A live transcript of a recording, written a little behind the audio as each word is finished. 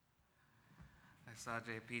I saw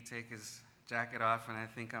JP take his jacket off, and I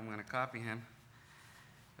think I'm going to copy him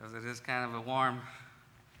because it is kind of a warm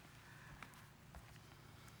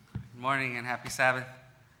morning and happy Sabbath.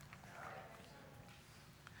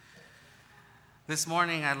 This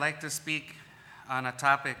morning, I'd like to speak on a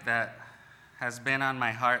topic that has been on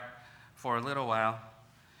my heart for a little while.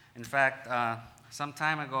 In fact, some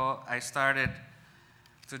time ago, I started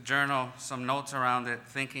to journal some notes around it,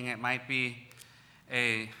 thinking it might be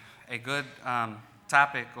a good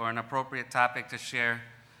topic or an appropriate topic to share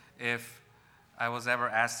if I was ever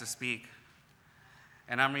asked to speak.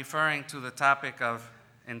 And I'm referring to the topic of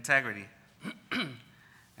integrity.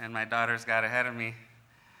 And my daughters got ahead of me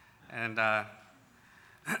and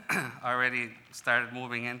already started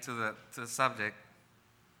moving into the subject.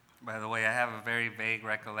 By the way, I have a very vague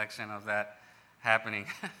recollection of that happening.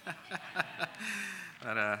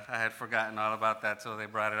 But I had forgotten all about that till they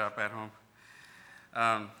brought it up at home.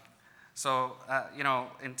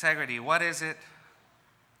 Integrity, what is it,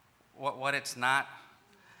 what it's not,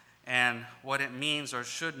 and what it means or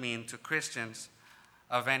should mean to Christians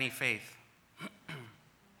of any faith.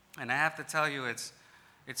 And I have to tell you, it's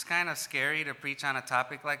kind of scary to preach on a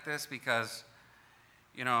topic like this because,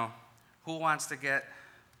 who wants to get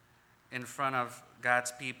in front of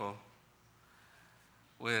God's people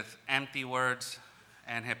with empty words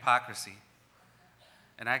and hypocrisy?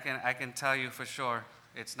 And I can tell you for sure,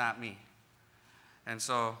 it's not me. And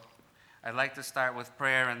so I'd like to start with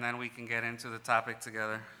prayer, and then we can get into the topic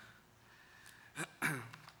together.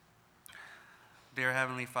 Dear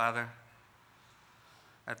Heavenly Father,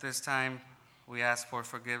 at this time, we ask for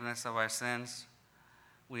forgiveness of our sins.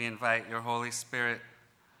 We invite your Holy Spirit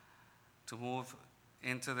to move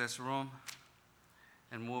into this room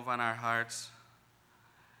and move on our hearts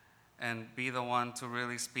and be the one to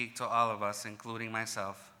really speak to all of us, including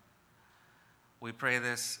myself. We pray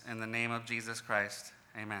this in the name of Jesus Christ.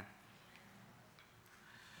 Amen.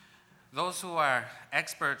 Those who are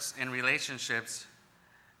experts in relationships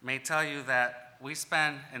may tell you that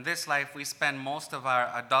in this life, we spend most of our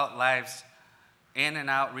adult lives in and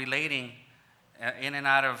out relating, in and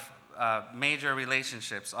out of major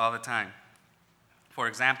relationships all the time. For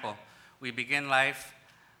example, we begin life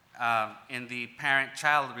in the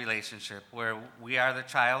parent-child relationship, where we are the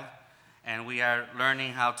child and we are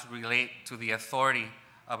learning how to relate to the authority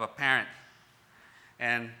of a parent.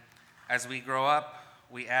 And as we grow up,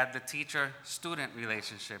 we add the teacher-student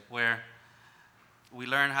relationship, where we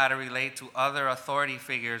learn how to relate to other authority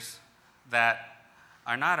figures that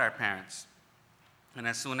are not our parents. And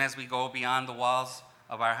as soon as we go beyond the walls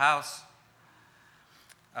of our house,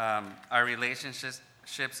 our relationships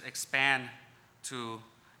expand to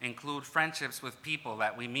include friendships with people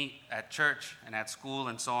that we meet at church and at school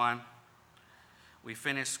and so on. We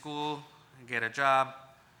finish school, get a job,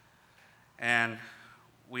 and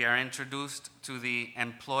we are introduced to the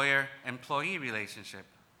employer-employee relationship.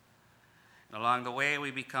 And along the way,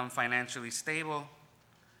 we become financially stable,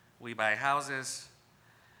 we buy houses,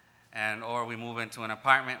 or we move into an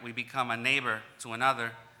apartment, we become a neighbor to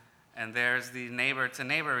another, and there's the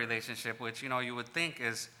neighbor-to-neighbor relationship, which you would think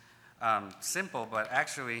is simple, but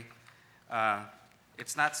actually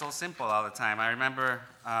it's not so simple all the time. I remember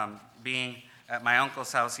being at my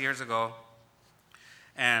uncle's house years ago,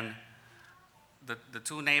 and the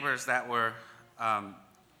two neighbors that were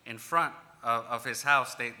in front of his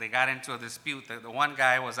house, they got into a dispute. The one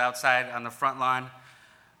guy was outside on the front lawn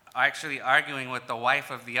actually arguing with the wife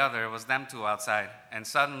of the other. It was them two outside. And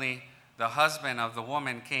suddenly, the husband of the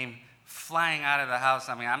woman came flying out of the house.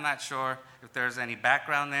 I mean, I'm not sure if there's any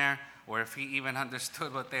background there or if he even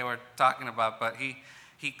understood what they were talking about, but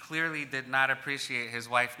he clearly did not appreciate his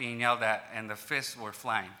wife being yelled at, and the fists were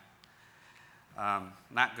flying.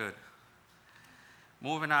 Not good.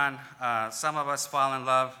 Moving on, some of us fall in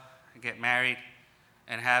love, get married,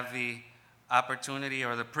 and have the opportunity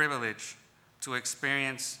or the privilege to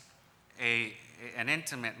experience an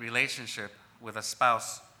intimate relationship with a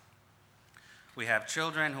spouse. We have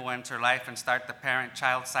children who enter life and start the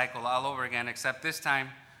parent-child cycle all over again, except this time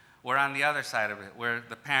we're on the other side of it. We're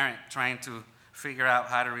the parent trying to figure out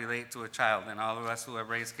how to relate to a child, and all of us who have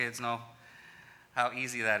raised kids know how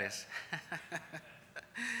easy that is.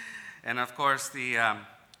 And of course, the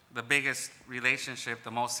biggest relationship,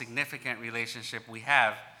 the most significant relationship we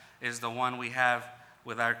have is the one we have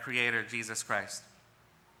with our Creator, Jesus Christ.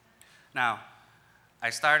 Now, I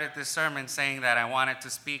started this sermon saying that I wanted to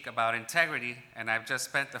speak about integrity, and I've just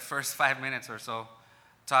spent the first 5 minutes or so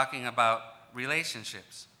talking about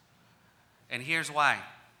relationships. And here's why.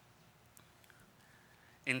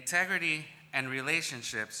 Integrity and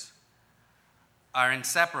relationships are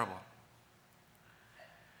inseparable.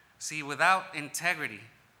 See, without integrity,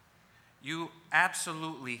 you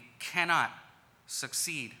absolutely cannot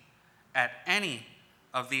succeed at any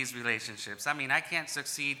of these relationships. I mean, I can't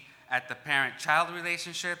succeed at the parent-child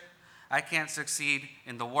relationship. I can't succeed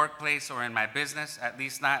in the workplace or in my business, at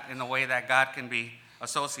least not in the way that God can be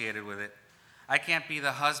associated with it. I can't be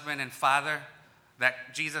the husband and father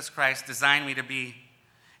that Jesus Christ designed me to be.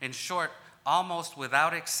 In short, almost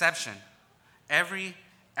without exception, every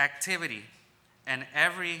activity and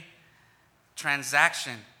every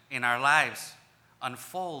transaction in our lives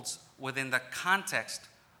unfolds within the context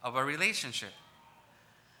of a relationship.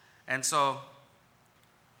 And so,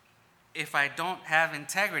 if I don't have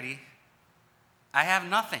integrity, I have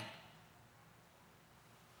nothing.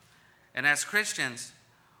 And as Christians,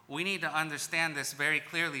 we need to understand this very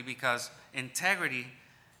clearly because integrity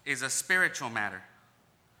is a spiritual matter.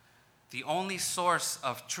 The only source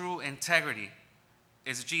of true integrity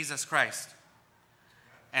is Jesus Christ.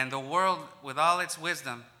 And the world, with all its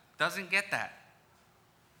wisdom, doesn't get that.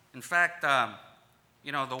 In fact,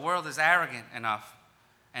 the world is arrogant enough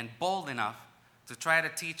and bold enough to try to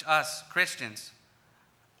teach us Christians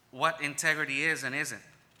what integrity is and isn't.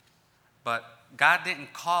 But God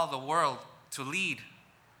didn't call the world to lead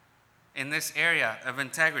in this area of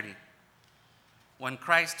integrity. When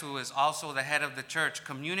Christ, who is also the head of the church,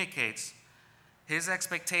 communicates his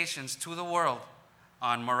expectations to the world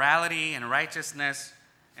on morality and righteousness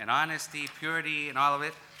and honesty, purity, and all of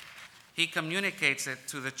it, he communicates it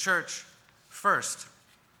to the church first,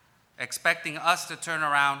 expecting us to turn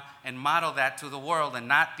around and model that to the world and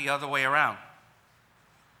not the other way around.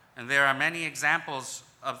 And there are many examples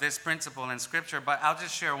of this principle in Scripture, but I'll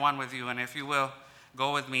just share one with you. And if you will,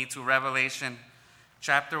 go with me to Revelation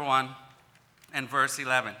chapter 1 and verse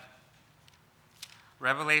 11.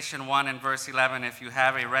 Revelation 1 and verse 11, if you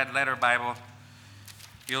have a red letter Bible,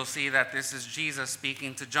 you'll see that this is Jesus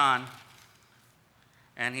speaking to John.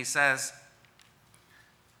 And he says,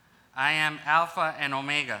 I am Alpha and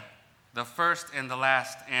Omega, the first and the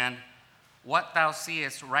last, and what thou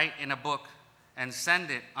seest write in a book, and send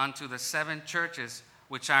it unto the 7 churches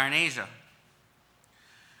which are in Asia.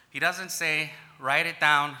 He doesn't say, write it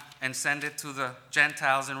down and send it to the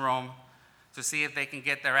Gentiles in Rome to see if they can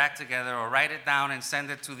get their act together, or write it down and send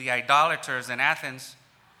it to the idolaters in Athens.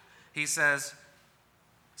 He says,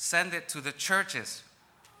 send it to the churches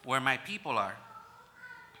where my people are.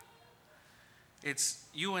 It's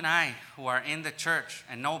you and I who are in the church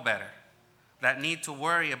and know better that need to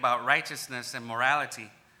worry about righteousness and morality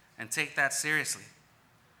and take that seriously.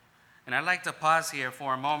 And I'd like to pause here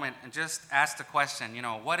for a moment and just ask the question,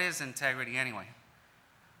 what is integrity anyway?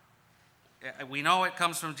 We know it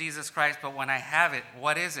comes from Jesus Christ, but when I have it,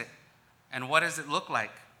 what is it? And what does it look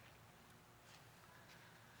like?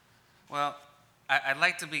 Well, I'd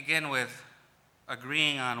like to begin with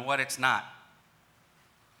agreeing on what it's not.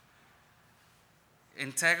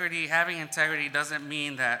 Having integrity doesn't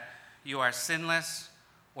mean that you are sinless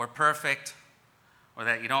or perfect or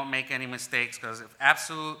that you don't make any mistakes, because if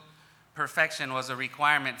absolute perfection was a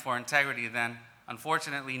requirement for integrity, then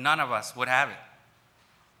unfortunately none of us would have it.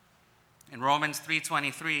 In Romans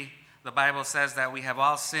 3:23, the Bible says that we have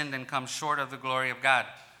all sinned and come short of the glory of God.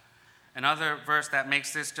 Another verse that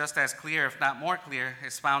makes this just as clear, if not more clear,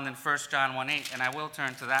 is found in 1 John 1:8, and I will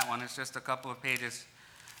turn to that one. It's just a couple of pages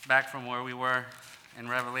back from where we were in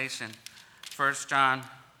Revelation. 1 John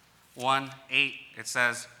 1:8, it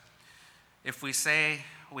says, if we say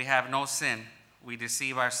we have no sin, we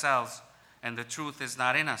deceive ourselves, and the truth is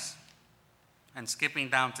not in us. And skipping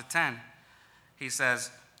down to 10, he says,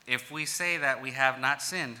 if we say that we have not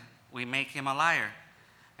sinned, we make him a liar,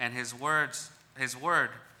 and his word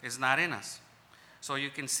is not in us. So you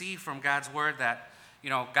can see from God's word that,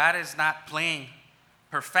 God is not playing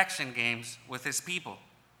perfection games with his people.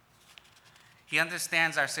 He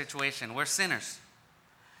understands our situation. We're sinners.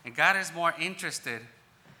 And God is more interested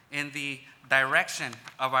in the direction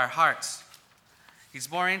of our hearts. He's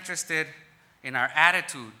more interested in our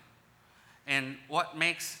attitude and what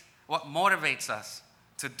motivates us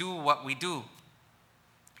to do what we do.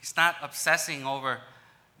 He's not obsessing over,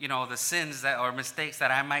 the sins or mistakes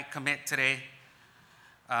that I might commit today.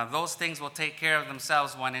 Those things will take care of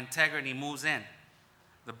themselves when integrity moves in.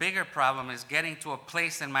 The bigger problem is getting to a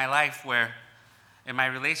place in my life where, in my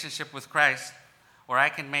relationship with Christ, where I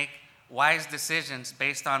can make wise decisions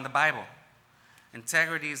based on the Bible.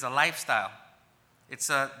 Integrity is a lifestyle. It's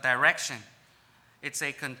a direction. It's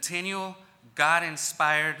a continual,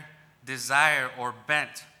 God-inspired desire or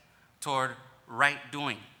bent toward right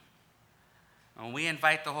doing. When we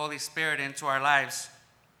invite the Holy Spirit into our lives,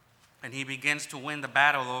 and he begins to win the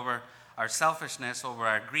battle over our selfishness, over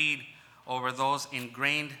our greed, over those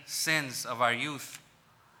ingrained sins of our youth,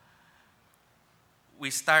 we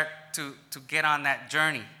start to get on that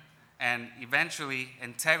journey, and eventually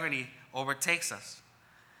integrity overtakes us.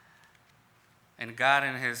 And God,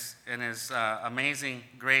 in His amazing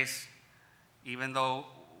grace, even though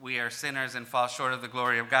we are sinners and fall short of the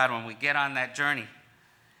glory of God, when we get on that journey,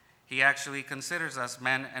 He actually considers us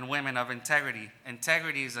men and women of integrity.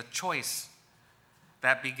 Integrity is a choice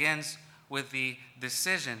that begins with the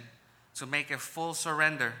decision to make a full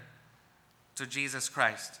surrender to Jesus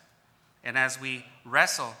Christ. And as we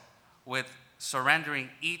wrestle with surrendering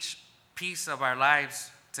each piece of our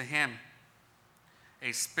lives to Him,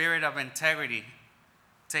 a spirit of integrity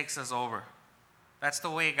takes us over. That's the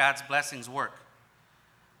way God's blessings work.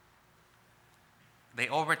 They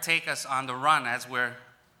overtake us on the run as we're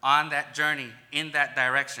on that journey in that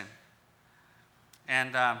direction.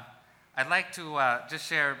 And I'd like to just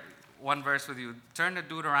share one verse with you. Turn to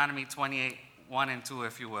Deuteronomy 28, 1 and 2,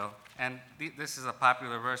 if you will. And this is a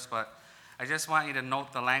popular verse, but I just want you to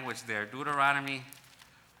note the language there. Deuteronomy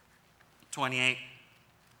 28.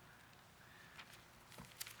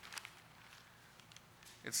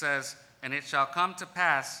 It says, "And it shall come to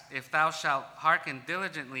pass, if thou shalt hearken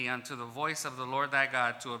diligently unto the voice of the Lord thy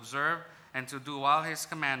God, to observe and to do all His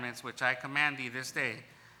commandments, which I command thee this day,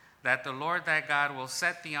 that the Lord thy God will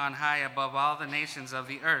set thee on high above all the nations of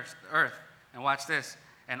the earth. And watch this.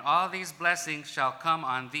 And all these blessings shall come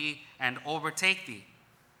on thee and overtake thee."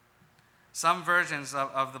 Some versions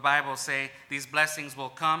of the Bible say these blessings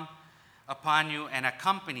will come upon you and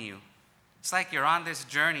accompany you. It's like you're on this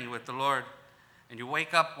journey with the Lord, and you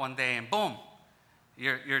wake up one day and boom,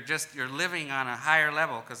 you're living on a higher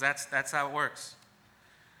level, because that's how it works.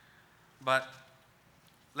 But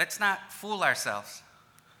let's not fool ourselves.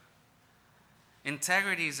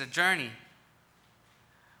 Integrity is a journey,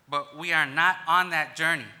 but we are not on that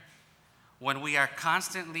journey when we are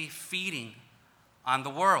constantly feeding on the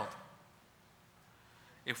world.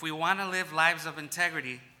 If we want to live lives of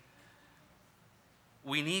integrity,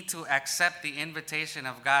 we need to accept the invitation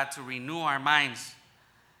of God to renew our minds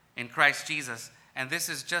in Christ Jesus. And this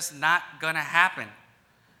is just not going to happen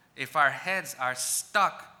if our heads are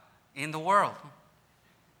stuck in the world.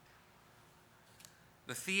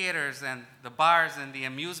 The theaters and the bars and the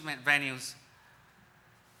amusement venues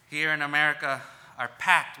here in America are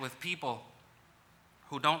packed with people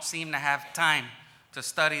who don't seem to have time to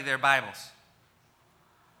study their Bibles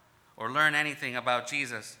or learn anything about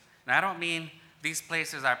Jesus. Now, I don't mean these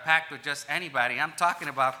places are packed with just anybody. I'm talking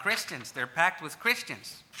about Christians. They're packed with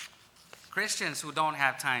Christians. Christians who don't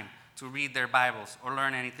have time to read their Bibles or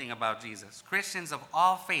learn anything about Jesus. Christians of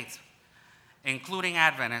all faiths, including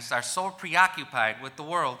Adventists, are so preoccupied with the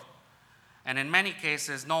world, and in many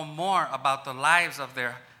cases know more about the lives of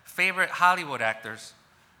their favorite Hollywood actors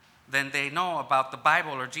than they know about the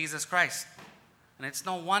Bible or Jesus Christ. And it's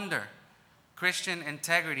no wonder Christian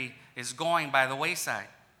integrity is going by the wayside.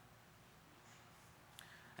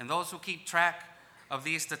 And those who keep track of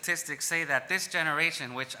these statistics say that this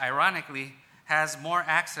generation, which ironically has more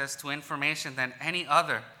access to information than any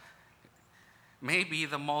other, may be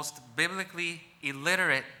the most biblically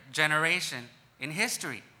illiterate generation in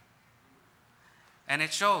history. And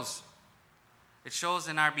it shows. It shows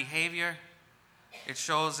in our behavior. It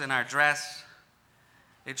shows in our dress.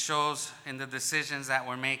 It shows in the decisions that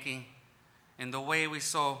we're making, in the way we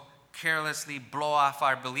so carelessly blow off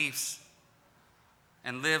our beliefs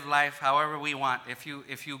and live life however we want. If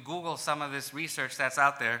you Google some of this research that's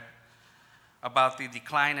out there about the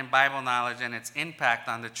decline in Bible knowledge and its impact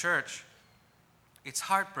on the church, it's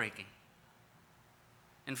heartbreaking.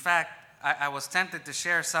 In fact, I was tempted to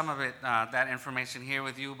share some of it, that information here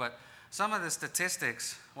with you, but some of the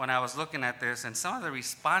statistics when I was looking at this and some of the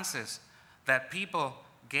responses that people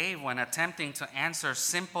gave when attempting to answer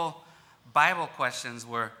simple Bible questions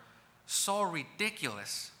were so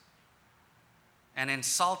ridiculous and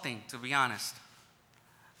insulting, to be honest,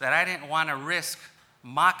 that I didn't want to risk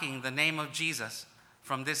mocking the name of Jesus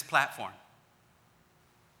from this platform.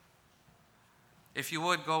 If you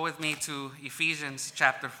would, go with me to Ephesians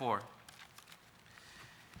chapter 4.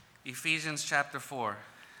 Ephesians chapter 4.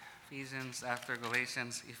 Ephesians after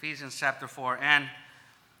Galatians. Ephesians chapter 4. And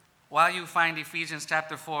while you find Ephesians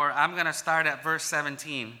chapter 4, I'm going to start at verse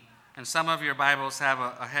 17. And some of your Bibles have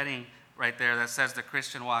a heading right there that says the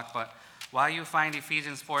Christian walk. But while you find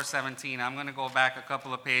Ephesians 4:17, I'm going to go back a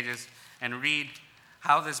couple of pages and read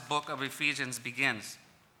how this book of Ephesians begins.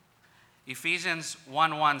 Ephesians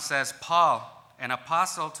 1:1 says, "Paul, an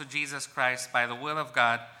apostle to Jesus Christ by the will of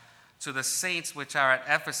God, to the saints which are at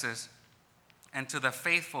Ephesus, and to the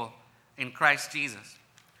faithful in Christ Jesus."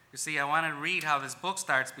 You see, I want to read how this book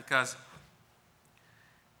starts because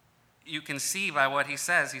you can see by what he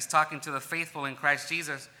says, he's talking to the faithful in Christ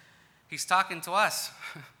Jesus. He's talking to us.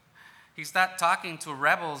 He's not talking to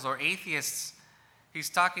rebels or atheists. He's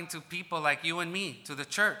talking to people like you and me, to the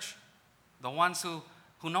church, the ones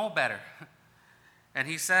who know better. And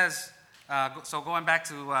he says, so going back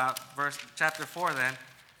to chapter 4 then,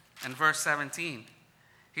 and verse 17,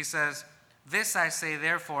 he says, "This I say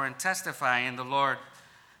therefore and testify in the Lord,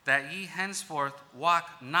 that ye henceforth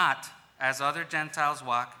walk not as other Gentiles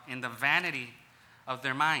walk, in the vanity of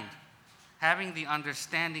their mind, having the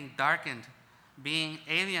understanding darkened, being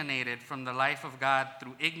alienated from the life of God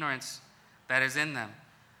through ignorance that is in them,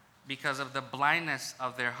 because of the blindness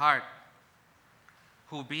of their heart,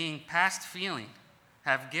 who being past feeling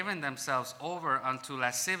have given themselves over unto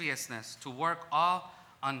lasciviousness, to work all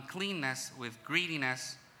uncleanness with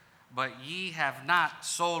greediness, but ye have not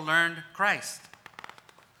so learned Christ."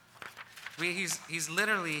 He's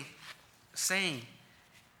literally saying,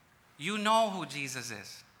 you know who Jesus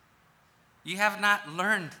is. You have not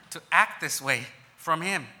learned to act this way from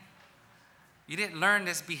him. You didn't learn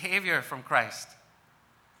this behavior from Christ.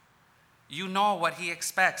 You know what he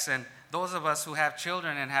expects. And those of us who have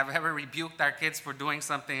children and have ever rebuked our kids for doing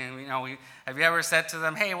something, and have you ever said to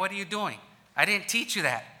them, "Hey, what are you doing? I didn't teach you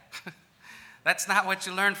that." That's not what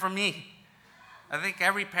you learned from me. I think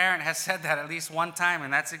every parent has said that at least one time,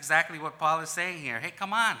 and that's exactly what Paul is saying here. Hey,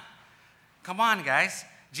 come on. Come on, guys.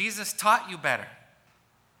 Jesus taught you better.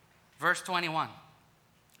 Verse 21,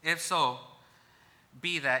 "If so,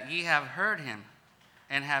 be that ye have heard him,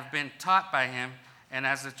 and have been taught by him, and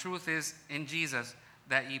as the truth is in Jesus,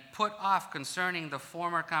 that ye put off concerning the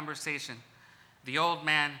former conversation, the old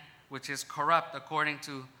man which is corrupt according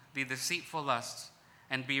to the deceitful lusts,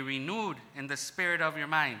 and be renewed in the spirit of your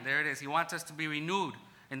mind." There it is. He wants us to be renewed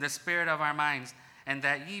in the spirit of our minds. "And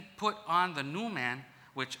that ye put on the new man,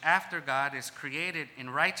 which after God is created in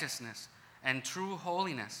righteousness and true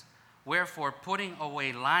holiness. Wherefore, putting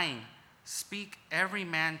away lying, speak every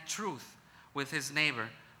man truth with his neighbor,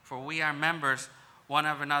 for we are members one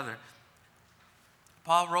of another."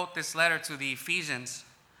 Paul wrote this letter to the Ephesians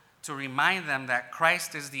to remind them that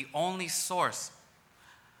Christ is the only source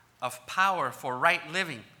of power for right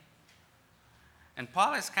living. And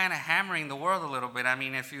Paul is kind of hammering the world a little bit. I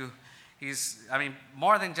mean,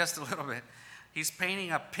 more than just a little bit. He's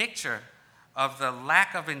painting a picture of the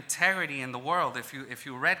lack of integrity in the world. If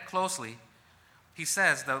you read closely, he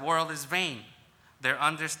says the world is vain. Their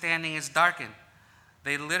understanding is darkened.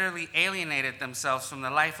 They literally alienated themselves from the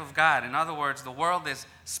life of God. In other words, the world is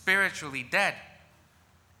spiritually dead.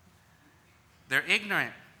 They're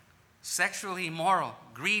ignorant, sexually immoral,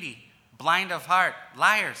 greedy, blind of heart,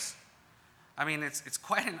 liars. I mean, it's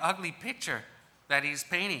quite an ugly picture that he's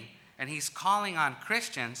painting. And he's calling on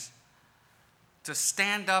Christians to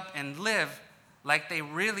stand up and live like they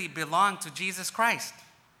really belong to Jesus Christ.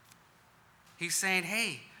 He's saying,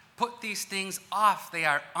 hey, put these things off. They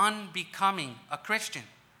are unbecoming a Christian.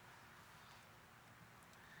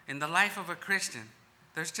 In the life of a Christian,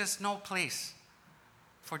 there's just no place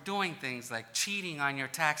for doing things like cheating on your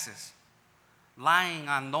taxes, lying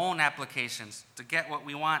on loan applications to get what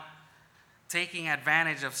we want, taking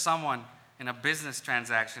advantage of someone in a business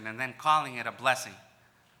transaction and then calling it a blessing.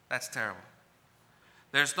 That's terrible.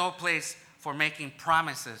 There's no place for making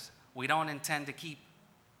promises we don't intend to keep.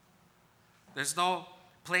 There's no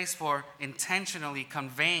place for intentionally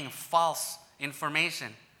conveying false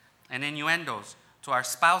information and innuendos to our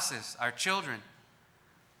spouses, our children,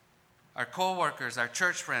 our co-workers, our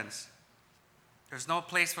church friends. There's no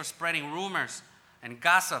place for spreading rumors and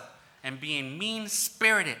gossip and being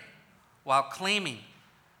mean-spirited while claiming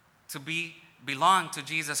to belong to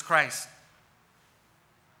Jesus Christ.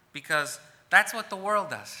 Because that's what the world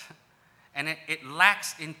does. And it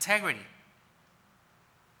lacks integrity.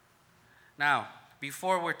 Now,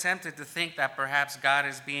 before we're tempted to think that perhaps God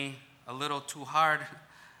is being a little too hard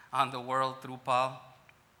on the world through Paul,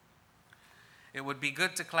 it would be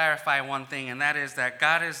good to clarify one thing, and that is that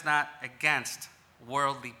God is not against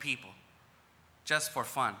worldly people just for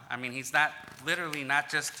fun. I mean, he's not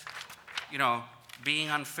just,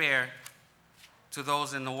 being unfair to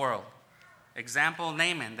those in the world. Example,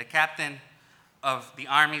 Naaman, the captain of the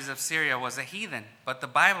armies of Syria, was a heathen. But the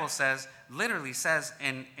Bible literally says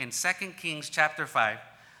in 2 Kings chapter 5,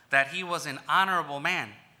 that he was an honorable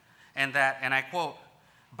man. And that, and I quote,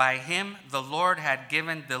 "By him the Lord had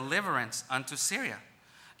given deliverance unto Syria."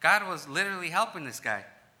 God was literally helping this guy.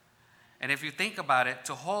 And if you think about it,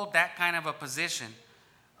 to hold that kind of a position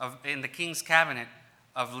in the king's cabinet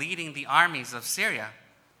of leading the armies of Syria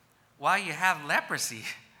while you have leprosy,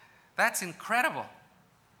 that's incredible.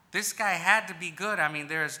 This guy had to be good. I mean,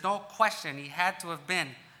 there is no question he had to have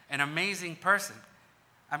been an amazing person.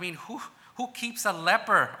 I mean, who keeps a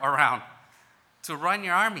leper around to run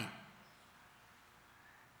your army?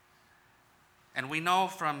 And we know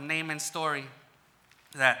from Naaman's story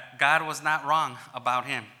that God was not wrong about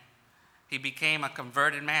him. He became a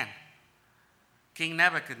converted man. King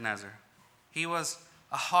Nebuchadnezzar, he was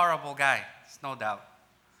a horrible guy, there's no doubt.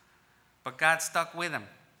 But God stuck with him.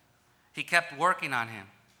 He kept working on him.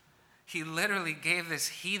 He literally gave this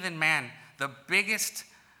heathen man the biggest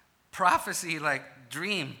prophecy,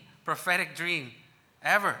 prophetic dream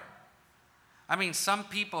ever. I mean, some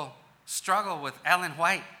people struggle with Ellen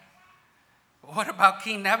White. What about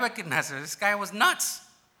King Nebuchadnezzar? This guy was nuts.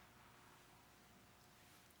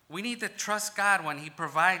 We need to trust God when he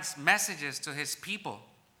provides messages to his people.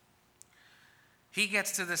 He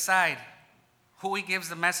gets to decide who he gives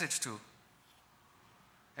the message to.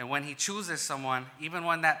 And when he chooses someone, even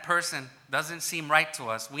when that person doesn't seem right to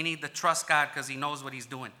us, we need to trust God because he knows what he's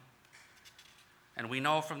doing. And we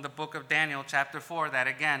know from the book of Daniel, chapter 4, that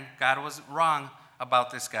again, God wasn't wrong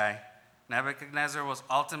about this guy. Nebuchadnezzar was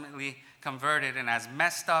ultimately converted, and as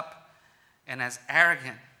messed up and as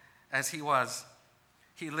arrogant as he was,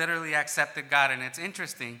 he literally accepted God. And it's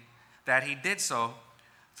interesting that he did so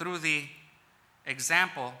through the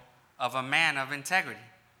example of a man of integrity.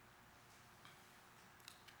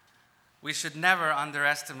 We should never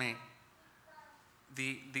underestimate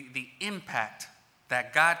the impact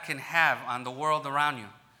that God can have on the world around you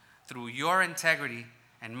through your integrity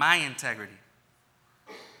and my integrity.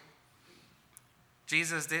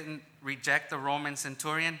 Jesus didn't reject the Roman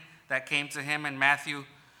centurion that came to him in Matthew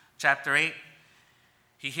chapter 8.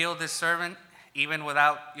 He healed his servant even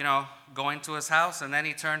without, going to his house. And then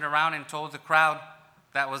he turned around and told the crowd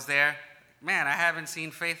that was there, man, I haven't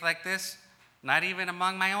seen faith like this, not even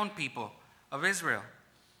among my own people of Israel.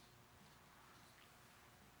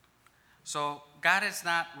 So God is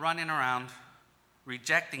not running around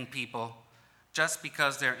rejecting people just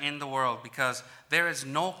because they're in the world, because there is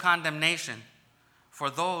no condemnation for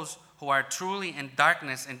those who are truly in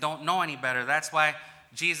darkness and don't know any better. That's why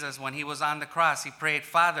Jesus, when he was on the cross, he prayed,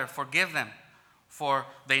 Father, forgive them, for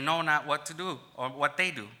they know not what to do or what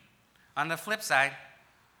they do. On the flip side,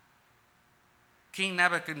 King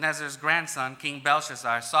Nebuchadnezzar's grandson, King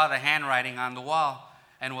Belshazzar, saw the handwriting on the wall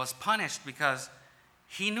and was punished because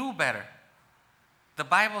he knew better. The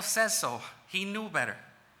Bible says so. He knew better.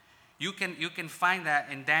 You can find that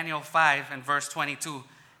in Daniel 5 and verse 22.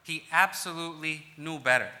 He absolutely knew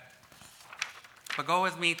better. But go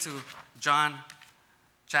with me to John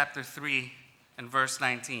chapter 3 and verse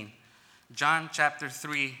 19. John chapter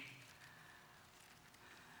 3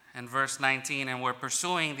 and verse 19. And we're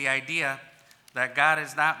pursuing the idea that God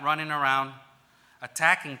is not running around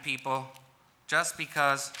attacking people just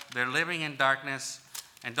because they're living in darkness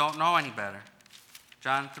and don't know any better.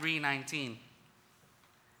 John 3:19.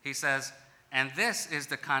 He says, and this is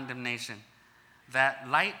the condemnation, that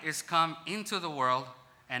light is come into the world,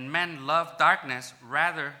 and men love darkness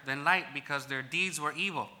rather than light because their deeds were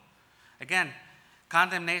evil. Again,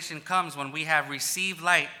 condemnation comes when we have received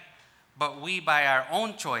light, but we, by our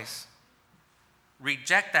own choice,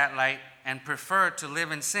 reject that light and prefer to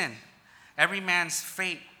live in sin. Every man's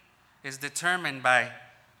fate is determined by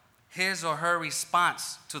his or her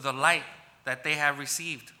response to the light that they have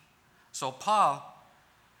received. So Paul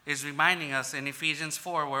is reminding us in Ephesians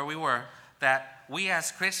 4, where we were, that we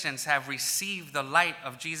as Christians have received the light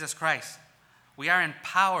of Jesus Christ. We are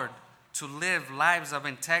empowered to live lives of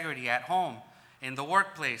integrity at home, in the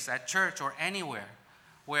workplace, at church, or anywhere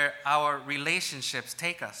where our relationships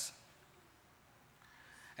take us.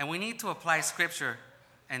 And we need to apply scripture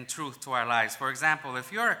and truth to our lives. For example,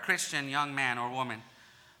 if you're a Christian young man or woman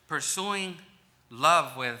pursuing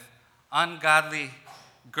love with ungodly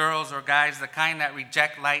girls or guys, the kind that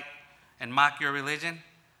reject light and mock your religion,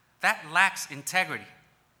 that lacks integrity,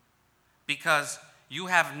 because you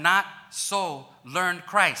have not so learned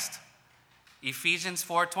Christ. Ephesians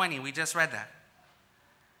 4:20, we just read that.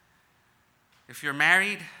 If you're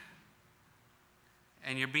married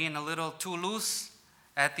and you're being a little too loose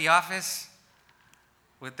at the office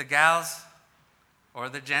with the gals or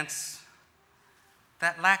the gents,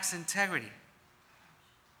 that lacks integrity.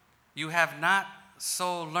 You have not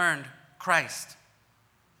so learned Christ.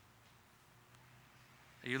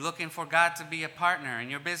 Are you looking for God to be a partner in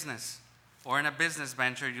your business or in a business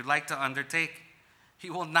venture you'd like to undertake? He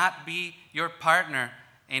will not be your partner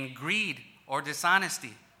in greed or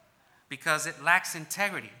dishonesty because it lacks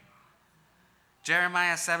integrity.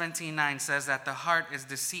 Jeremiah 17:9 says that the heart is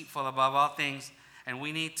deceitful above all things, and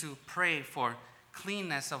we need to pray for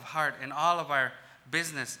cleanness of heart in all of our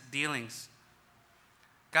business dealings.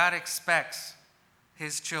 God expects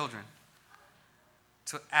his children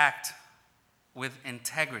to act with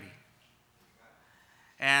integrity.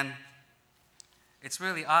 And it's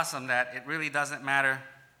really awesome that it really doesn't matter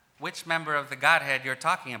which member of the Godhead you're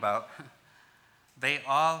talking about. They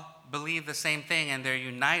all believe the same thing, and they're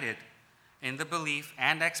united in the belief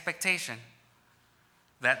and expectation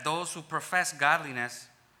that those who profess godliness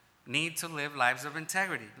need to live lives of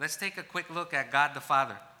integrity. Let's take a quick look at God the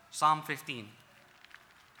Father. Psalm 15.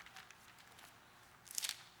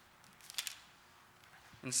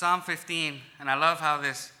 In Psalm 15, and I love how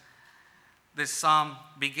this psalm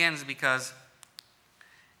begins because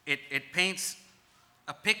it paints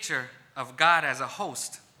a picture of God as a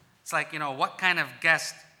host. It's like, what kind of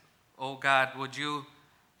guest, oh God, would you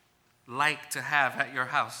like to have at your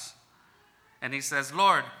house? And he says,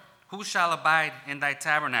 Lord, who shall abide in thy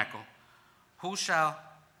tabernacle? Who shall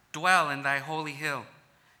dwell in thy holy hill?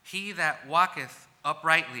 He that walketh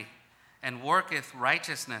uprightly and worketh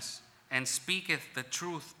righteousness and speaketh the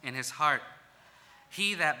truth in his heart.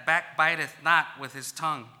 He that backbiteth not with his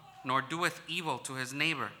tongue, nor doeth evil to his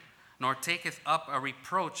neighbor, nor taketh up a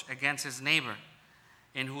reproach against his neighbor,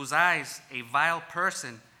 in whose eyes a vile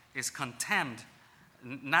person is contemned,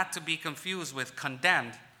 not to be confused with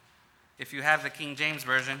condemned. If you have the King James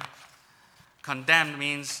Version, condemned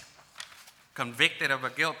means convicted of a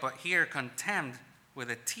guilt, but here contemned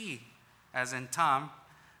with a T, as in Tom,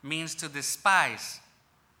 means to despise.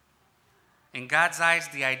 In God's eyes,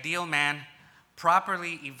 the ideal man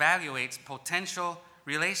properly evaluates potential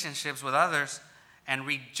relationships with others and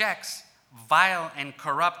rejects vile and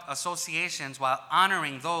corrupt associations while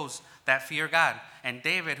honoring those that fear God. And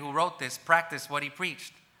David, who wrote this, practiced what he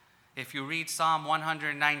preached. If you read Psalm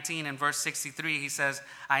 119 and verse 63, he says,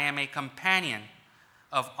 I am a companion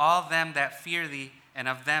of all them that fear thee and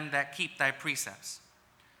of them that keep thy precepts.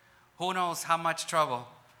 Who knows how much trouble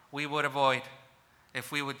we would avoid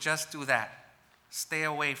if we would just do that. Stay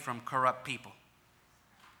away from corrupt people.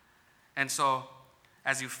 And so,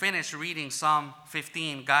 as you finish reading Psalm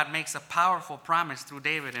 15, God makes a powerful promise through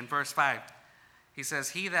David in verse 5. He says,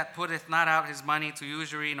 He that putteth not out his money to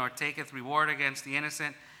usury, nor taketh reward against the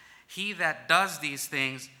innocent, he that does these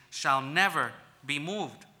things shall never be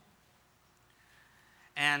moved.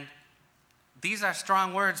 And these are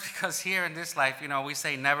strong words because here in this life, we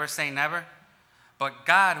say never. But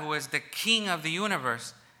God, who is the King of the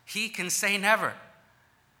universe, He can say never.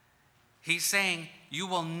 He's saying, you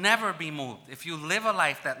will never be moved. If you live a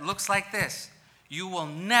life that looks like this, you will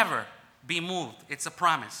never be moved. It's a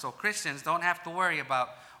promise. So Christians don't have to worry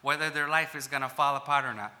about whether their life is going to fall apart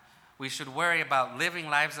or not. We should worry about living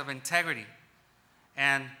lives of integrity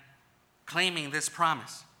and claiming this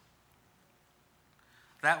promise.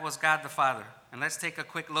 That was God the Father. And let's take a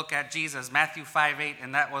quick look at Jesus, Matthew 5:8,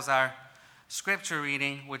 and that was our scripture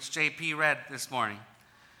reading, which JP read this morning.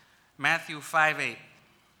 Matthew 5:8.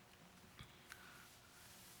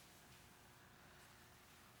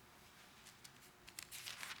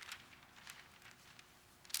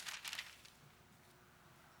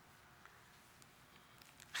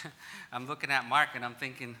 I'm looking at Mark and I'm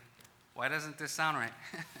thinking, why doesn't this sound right?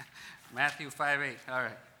 Matthew 5:8. All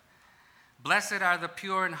right. Blessed are the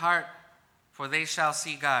pure in heart, for they shall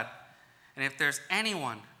see God. And if there's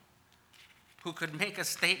anyone who could make a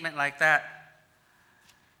statement like that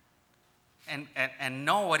and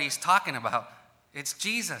know what he's talking about, it's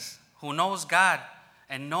Jesus, who knows God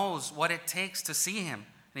and knows what it takes to see him.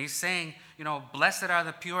 And he's saying, blessed are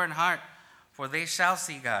the pure in heart, for they shall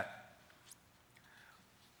see God.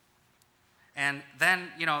 And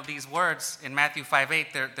then, these words in Matthew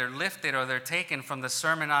 5:8, they're lifted or they're taken from the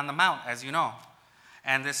Sermon on the Mount, as you know.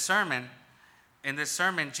 And in this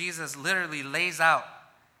sermon, Jesus literally lays out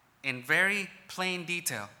in very plain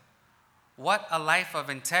detail what a life of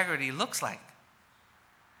integrity looks like.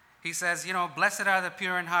 He says, blessed are the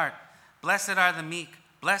pure in heart, blessed are the meek,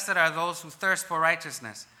 blessed are those who thirst for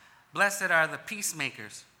righteousness, blessed are the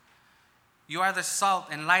peacemakers. You are the salt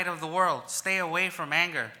and light of the world. Stay away from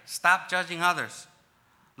anger. Stop judging others.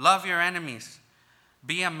 Love your enemies.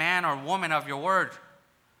 Be a man or woman of your word.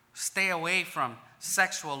 Stay away from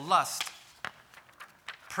sexual lust.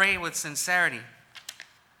 Pray with sincerity.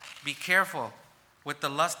 Be careful with the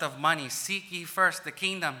lust of money. Seek ye first the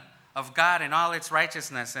kingdom of God and all its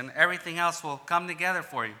righteousness, and everything else will come together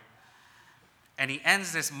for you. And he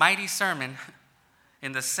ends this mighty sermon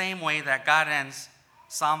in the same way that God ends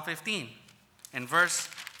Psalm 15. In verse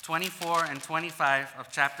 24 and 25 of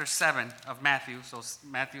chapter 7 of Matthew, so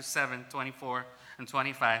Matthew 7, 24 and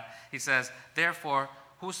 25, he says, Therefore,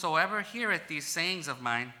 whosoever heareth these sayings of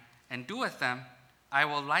mine and doeth them, I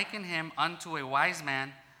will liken him unto a wise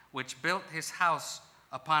man which built his house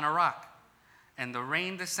upon a rock. And the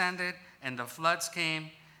rain descended, and the floods came,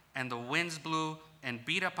 and the winds blew and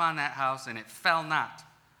beat upon that house, and it fell not,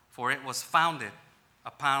 for it was founded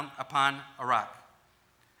upon a rock.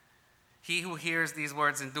 He who hears these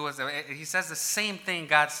words and doeth them, he says the same thing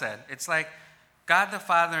God said. It's like God the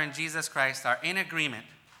Father and Jesus Christ are in agreement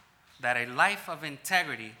that a life of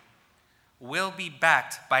integrity will be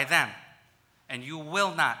backed by them, and you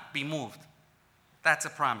will not be moved. That's a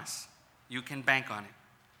promise. You can bank on it.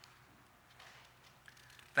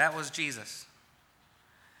 That was Jesus.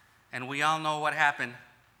 And we all know what happened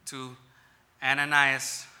to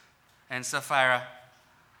Ananias and Sapphira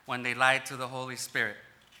when they lied to the Holy Spirit.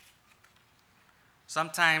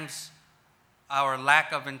 Sometimes our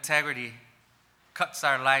lack of integrity cuts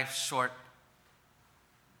our life short.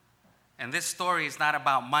 And this story is not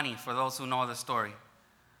about money, for those who know the story.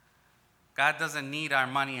 God doesn't need our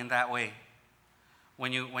money in that way.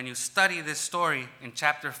 When you study this story in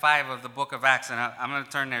chapter 5 of the book of Acts, and I'm going to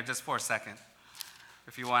turn there just for a second.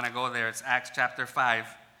 If you want to go there, it's Acts chapter 5.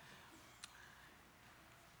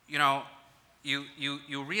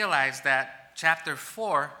 You realize that chapter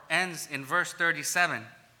 4 ends in verse 37.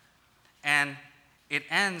 And it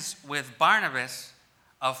ends with Barnabas,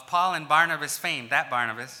 of Paul and Barnabas fame, that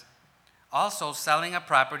Barnabas, also selling a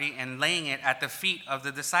property and laying it at the feet of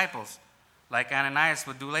the disciples, like Ananias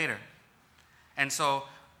would do later. And so,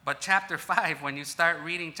 but chapter 5, when you start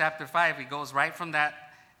reading chapter 5, it goes right from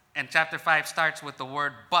that, and chapter 5 starts with the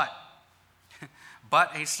word but.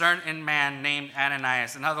 But a certain man named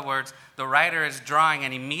Ananias. In other words, the writer is drawing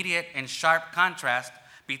an immediate and sharp contrast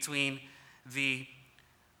between the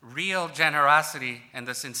real generosity and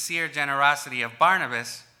the sincere generosity of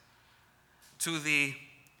Barnabas to the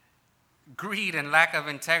greed and lack of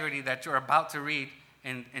integrity that you're about to read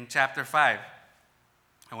in chapter 5.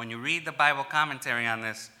 And when you read the Bible commentary on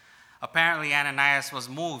this, apparently Ananias was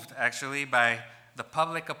moved actually by the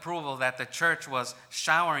public approval that the church was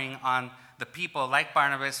showering on the people like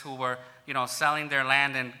Barnabas who were, selling their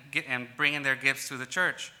land and bringing their gifts to the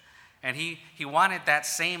church. And he wanted that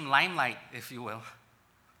same limelight, if you will.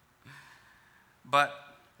 But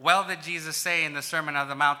well did Jesus say in the Sermon on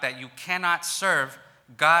the Mount that you cannot serve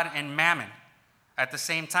God and mammon at the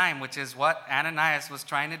same time, which is what Ananias was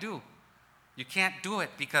trying to do. You can't do it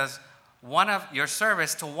because one of your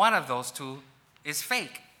service to one of those two is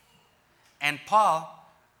fake. And Peter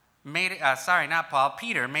made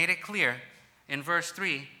it clear in verse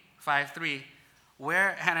 5:3,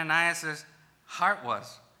 where Ananias' heart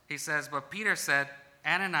was. He says, but Peter said,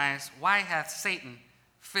 Ananias, why hath Satan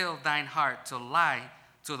filled thine heart to lie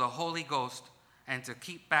to the Holy Ghost and to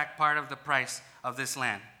keep back part of the price of this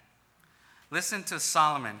land? Listen to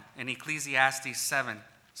Solomon in Ecclesiastes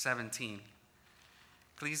 7:17.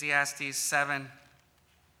 Ecclesiastes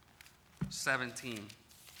 7:17.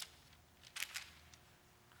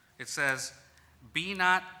 It says, be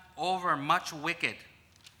not over much wicked,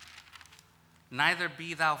 neither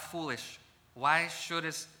be thou foolish. Why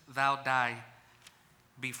shouldest thou die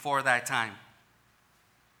before thy time?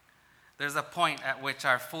 There's a point at which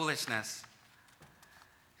our foolishness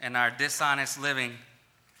and our dishonest living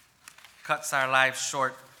cuts our lives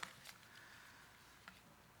short.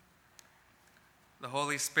 The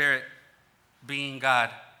Holy Spirit, being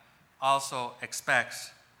God, also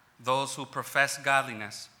expects those who profess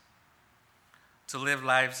godliness to live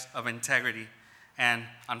lives of integrity. And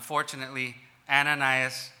unfortunately,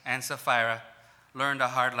 Ananias and Sapphira learned a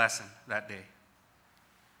hard lesson that day.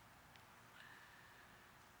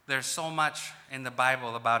 There's so much in the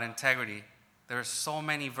Bible about integrity. There are so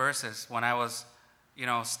many verses when I was,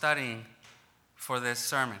 studying for this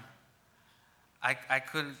sermon. I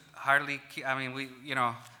couldn't hardly,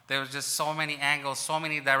 there was just so many angles, so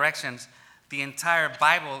many directions. The entire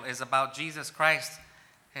Bible is about Jesus Christ,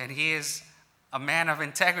 and he is a man of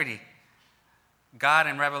integrity. God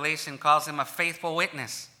in Revelation calls him a faithful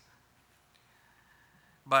witness.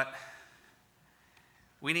 But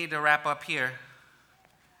we need to wrap up here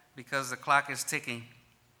because the clock is ticking.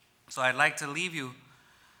 So I'd like to leave you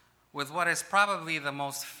with what is probably the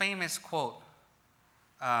most famous quote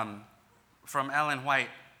from Ellen White,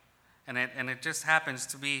 and it just happens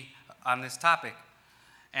to be on this topic.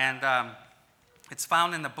 And it's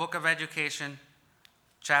found in the Book of Education,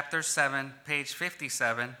 chapter 7, page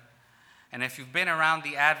 57. And if you've been around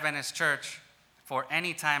the Adventist church for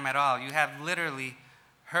any time at all, you have literally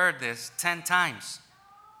heard this 10 times.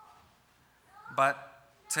 But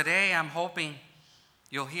today I'm hoping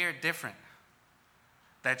you'll hear it different,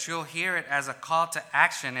 that you'll hear it as a call to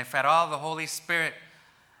action if at all the Holy Spirit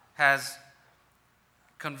has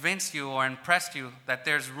convinced you or impressed you that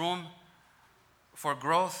there's room for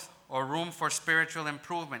growth or room for spiritual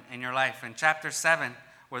improvement in your life. In chapter 7,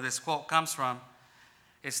 where this quote comes from,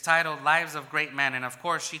 is titled Lives of Great Men. And of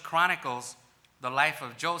course, she chronicles the life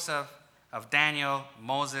of Joseph, of Daniel,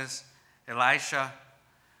 Moses, Elisha.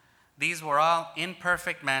 These were all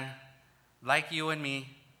imperfect men, like you and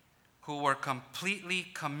me, who were completely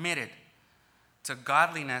committed to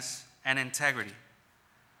godliness and integrity.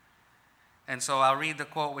 And so I'll read the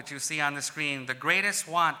quote which you see on the screen. The greatest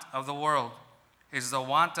want of the world is the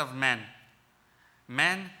want of men.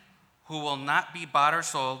 Men who will not be bought or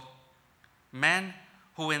sold. Men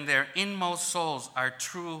who in their inmost souls are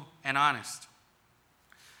true and honest.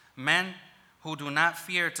 Men who do not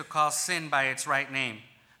fear to call sin by its right name.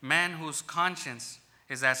 Men whose conscience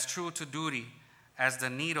is as true to duty as the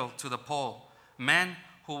needle to the pole. Men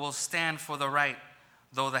who will stand for the right,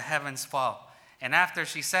 though the heavens fall. And after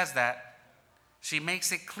she says that, she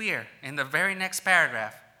makes it clear in the very next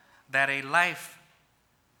paragraph that a life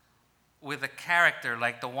with a character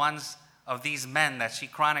like the ones of these men that she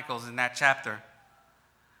chronicles in that chapter,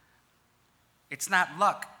 it's not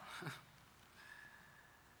luck.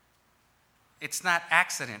 It's not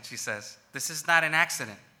accident, she says. This is not an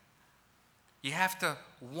accident. You have to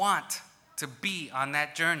want to be on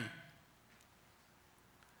that journey.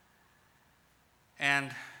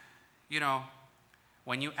 And, you know,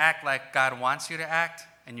 when you act like God wants you to act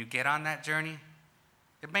and you get on that journey,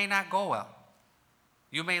 it may not go well.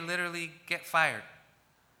 You may literally get fired.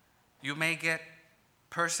 You may get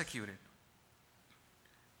persecuted.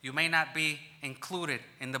 You may not be included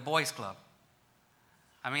in the boys' club.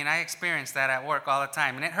 I mean, I experience that at work all the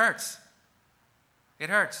time, and it hurts. It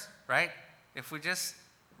hurts, right? If we just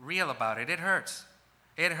real about it, it hurts.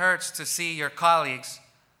 It hurts to see your colleagues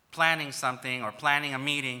planning something or planning a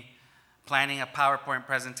meeting, planning a PowerPoint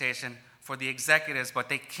presentation for the executives, but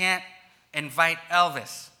they can't invite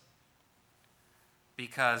Elvis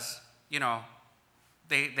because, you know,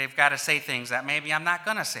 they've got to say things that maybe I'm not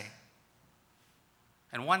going to say.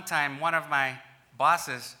 And one time, one of my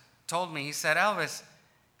bosses told me, he said, Elvis,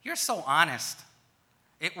 you're so honest.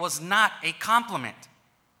 It was not a compliment.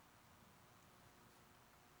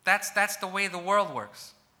 That's the way the world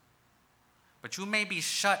works. But you may be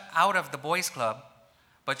shut out of the boys' club,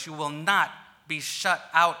 but you will not be shut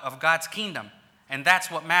out of God's kingdom. And that's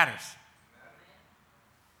what matters.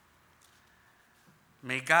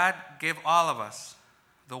 May God give all of us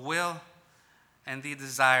the will and the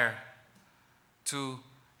desire to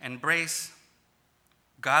embrace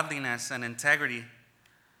godliness and integrity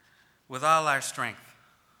with all our strength.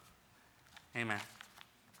 Amen.